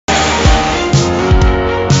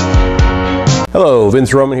Hello,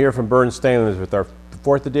 Vince Roman here from Burns Stainless with our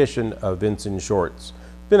fourth edition of Vince in Shorts.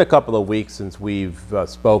 It's been a couple of weeks since we've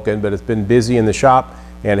spoken, but it's been busy in the shop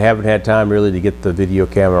and haven't had time really to get the video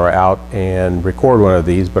camera out and record one of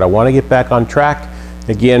these, but I want to get back on track.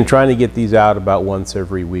 Again, trying to get these out about once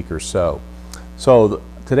every week or so. So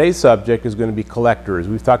today's subject is going to be collectors.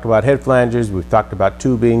 We've talked about head flanges, we've talked about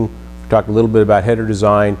tubing, we've talked a little bit about header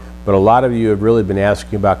design, but a lot of you have really been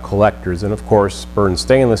asking about collectors, and of course Burns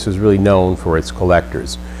Stainless is really known for its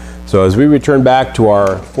collectors. So as we return back to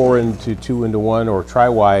our 4-into 2-into-1 or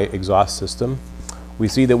tri-Y exhaust system, we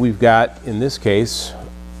see that we've got, in this case,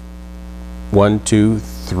 1, 2,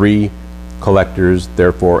 3 collectors,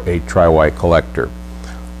 therefore a tri-Y collector.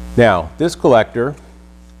 Now this collector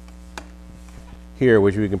here,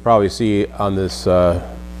 which we can probably see on this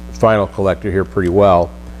final collector here pretty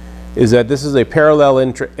well, is that this is a parallel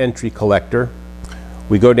entry collector.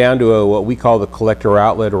 We go down to what we call the collector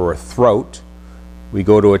outlet or a throat. We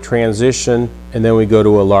go to a transition, and then we go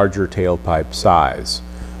to a larger tailpipe size.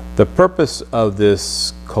 The purpose of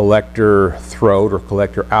this collector throat or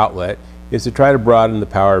collector outlet is to try to broaden the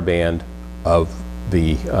power band of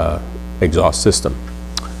the exhaust system.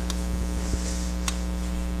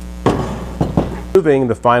 Removing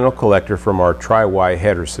the final collector from our tri-Y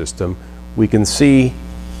header system, we can see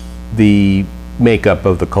the makeup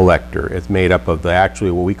of the collector. It's made up of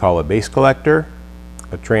actually what we call a base collector,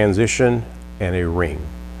 a transition, and a ring.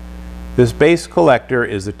 This base collector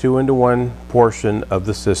is the 2-into-1 portion of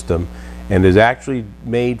the system and is actually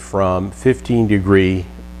made from 15-degree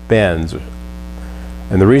bends.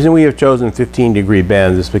 And the reason we have chosen 15-degree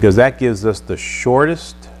bends is because that gives us the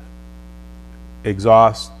shortest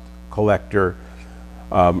exhaust collector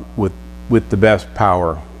with the best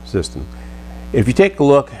power system. If you take a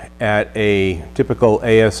look at a typical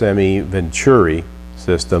ASME Venturi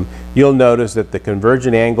system, you'll notice that the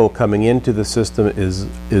convergent angle coming into the system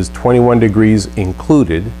is 21 degrees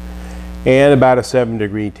included and about a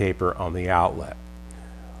 7-degree taper on the outlet.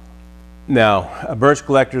 Now, a Burns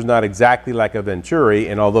collector is not exactly like a Venturi,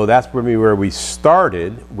 and although that's where we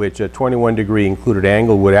started, which a 21-degree included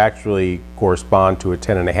angle would actually correspond to a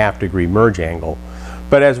 10.5-degree merge angle.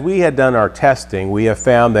 But as we had done our testing, we have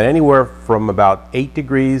found that anywhere from about 8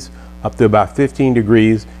 degrees up to about 15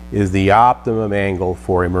 degrees is the optimum angle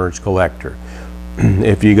for a merge collector.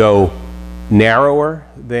 If you go narrower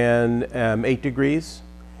than 8 degrees,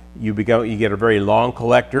 you get a very long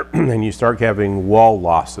collector and you start having wall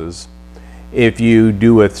losses. If you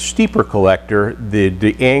do a steeper collector,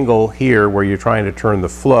 the angle here where you're trying to turn the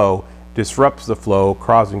flow disrupts the flow,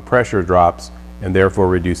 causing pressure drops and therefore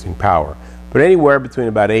reducing power. But anywhere between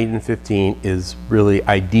about 8 and 15 is really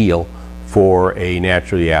ideal for a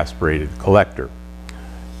naturally aspirated collector.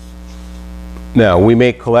 Now, we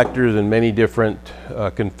make collectors in many different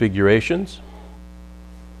configurations.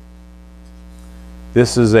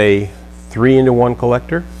 This is a 3-into-1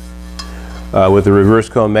 collector with a reverse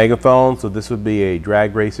cone megaphone, so this would be a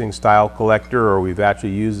drag racing style collector, or we've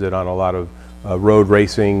actually used it on a lot of road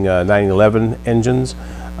racing 911 engines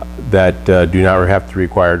that do not have to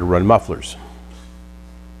require to run mufflers.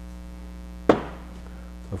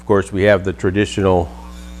 Of course, we have the traditional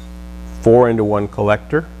 4-into-1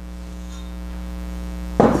 collector,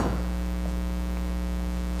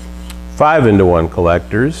 5-into-1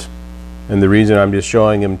 collectors, and the reason I'm just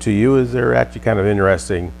showing them to you is they're actually kind of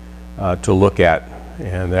interesting to look at,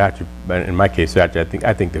 and they're actually, in my case, actually,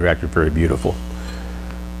 I think they're actually very beautiful.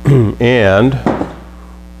 And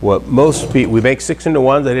what most people, we make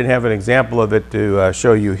 6-into-1s. I didn't have an example of it to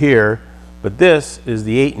show you here, but this is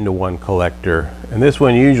the 8-into-1 collector, and this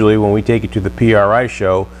one usually, when we take it to the PRI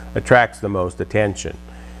show, attracts the most attention.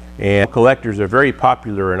 And collectors are very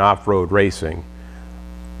popular in off-road racing,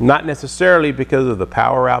 not necessarily because of the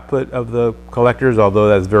power output of the collectors, although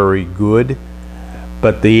that's very good,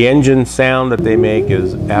 but the engine sound that they make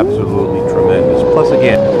is absolutely tremendous. Plus,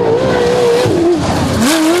 again,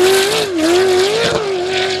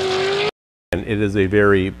 it is a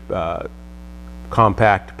very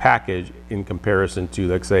compact package in comparison to,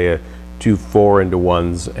 let's say, two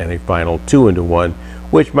 4-into-1s and a final 2-into-1,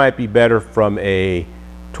 which might be better from a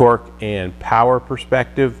torque and power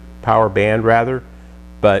perspective, power band rather,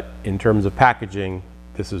 but in terms of packaging,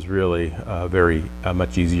 this is really very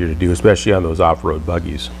much easier to do, especially on those off-road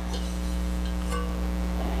buggies.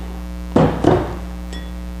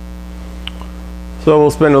 So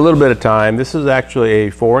we'll spend a little bit of time. This is actually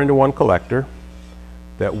a 4-into-1 collector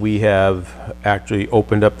that we have actually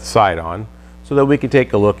opened up the side on so that we can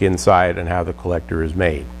take a look inside and how the collector is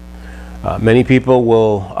made. Many people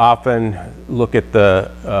will often look at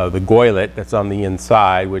the goylet that's on the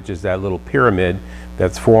inside, which is that little pyramid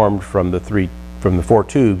that's formed from the three from the 4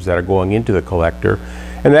 tubes that are going into the collector.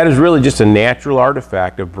 And that is really just a natural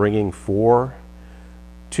artifact of bringing 4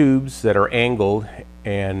 tubes that are angled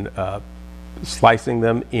and slicing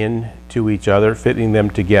them into each other, fitting them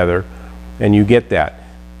together, and you get that.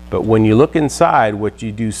 But when you look inside, what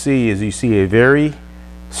you do see is you see a very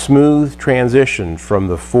smooth transition from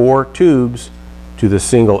the 4 tubes to the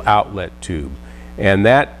single outlet tube. And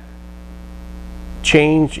that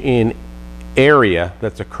change in area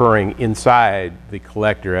that's occurring inside the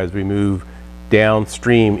collector as we move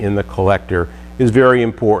downstream in the collector is very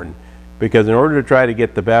important, because in order to try to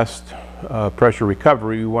get the best pressure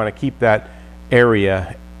recovery, we want to keep that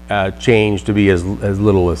area change to be as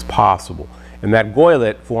little as possible. And that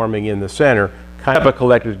goylet forming in the center, kind of a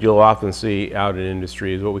collector that you'll often see out in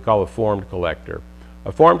industry, is what we call a formed collector.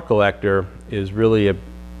 A formed collector is really a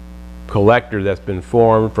collector that's been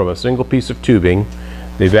formed from a single piece of tubing.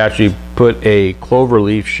 They've actually put a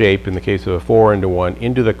cloverleaf shape, in the case of a 4-into-1,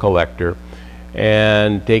 into the collector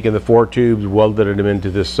and taken the 4 tubes, welded them into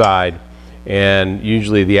this side, and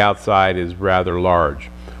usually the outside is rather large.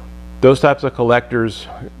 Those types of collectors,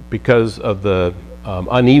 because of the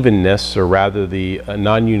unevenness, or rather the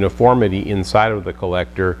non-uniformity inside of the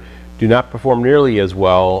collector, do not perform nearly as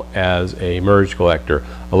well as a merged collector.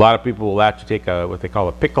 A lot of people will actually take what they call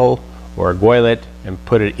a pickle or a goylet and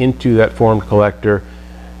put it into that formed collector,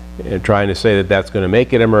 and trying to say that that's going to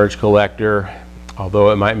make it a merged collector,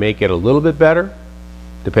 although it might make it a little bit better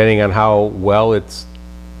depending on how well it's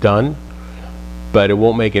done, but it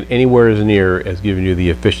won't make it anywhere as near as giving you the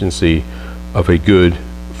efficiency of a good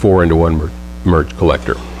 4-into-1 merged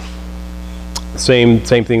collector. Same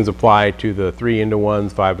things apply to the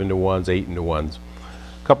 3-into-1s, 5-into-1s, 8-into-1s.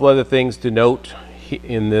 A couple other things to note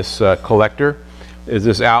in this collector is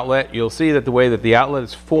this outlet. You'll see that the way that the outlet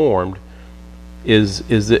is formed is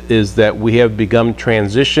that we have begun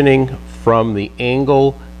transitioning from the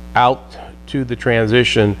angle out to the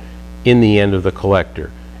transition in the end of the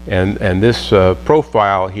collector. And this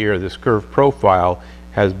profile here, this curved profile,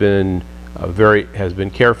 has been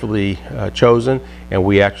carefully chosen, and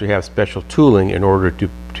we actually have special tooling in order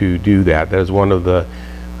to do that. That is one of the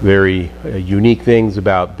very unique things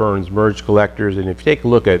about Burns merged collectors. And if you take a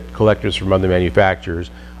look at collectors from other manufacturers,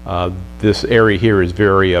 this area here is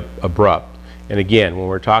very abrupt. And again, when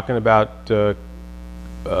we're talking about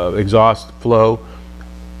exhaust flow,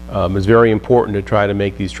 it's very important to try to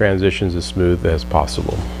make these transitions as smooth as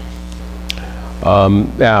possible.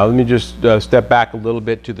 Now let me just step back a little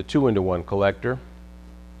bit to the 2-into-1 collector.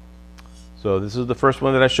 So this is the first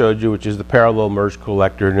one that I showed you, which is the parallel merged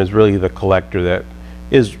collector, and is really the collector that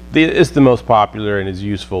is the most popular and is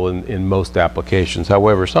useful in most applications.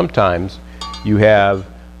 However, sometimes you have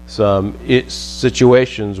some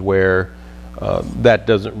situations where that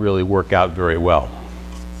doesn't really work out very well,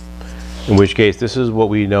 in which case this is what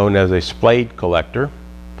we know as a splayed collector,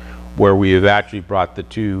 where we have actually brought the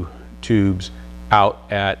 2 tubes out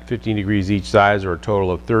at 15 degrees each side, or a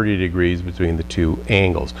total of 30 degrees between the 2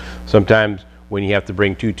 angles. Sometimes when you have to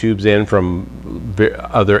bring 2 tubes in from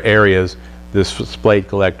other areas, this splayed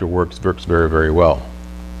collector works very, very well.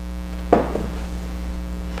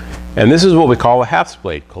 And this is what we call a half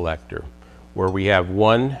splayed collector, where we have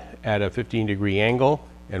one at a 15-degree angle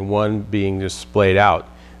and one being just splayed out.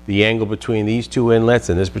 The angle between these 2 inlets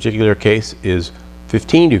in this particular case is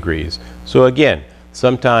 15 degrees. So again,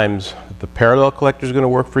 sometimes the parallel collector is going to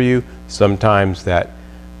work for you, sometimes that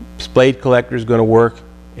splayed collector is going to work,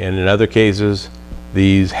 and in other cases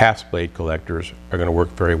these half splayed collectors are going to work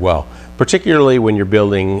very well, particularly when you're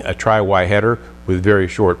building a tri-Y header with very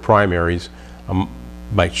short primaries. I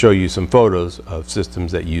might show you some photos of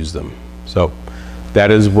systems that use them. So that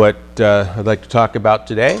is what I'd like to talk about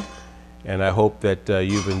today, and I hope that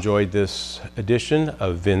you've enjoyed this edition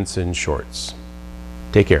of Vince in Shorts.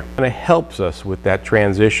 Take care. And it helps us with that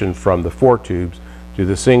transition from the 4 tubes to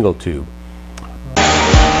the single tube.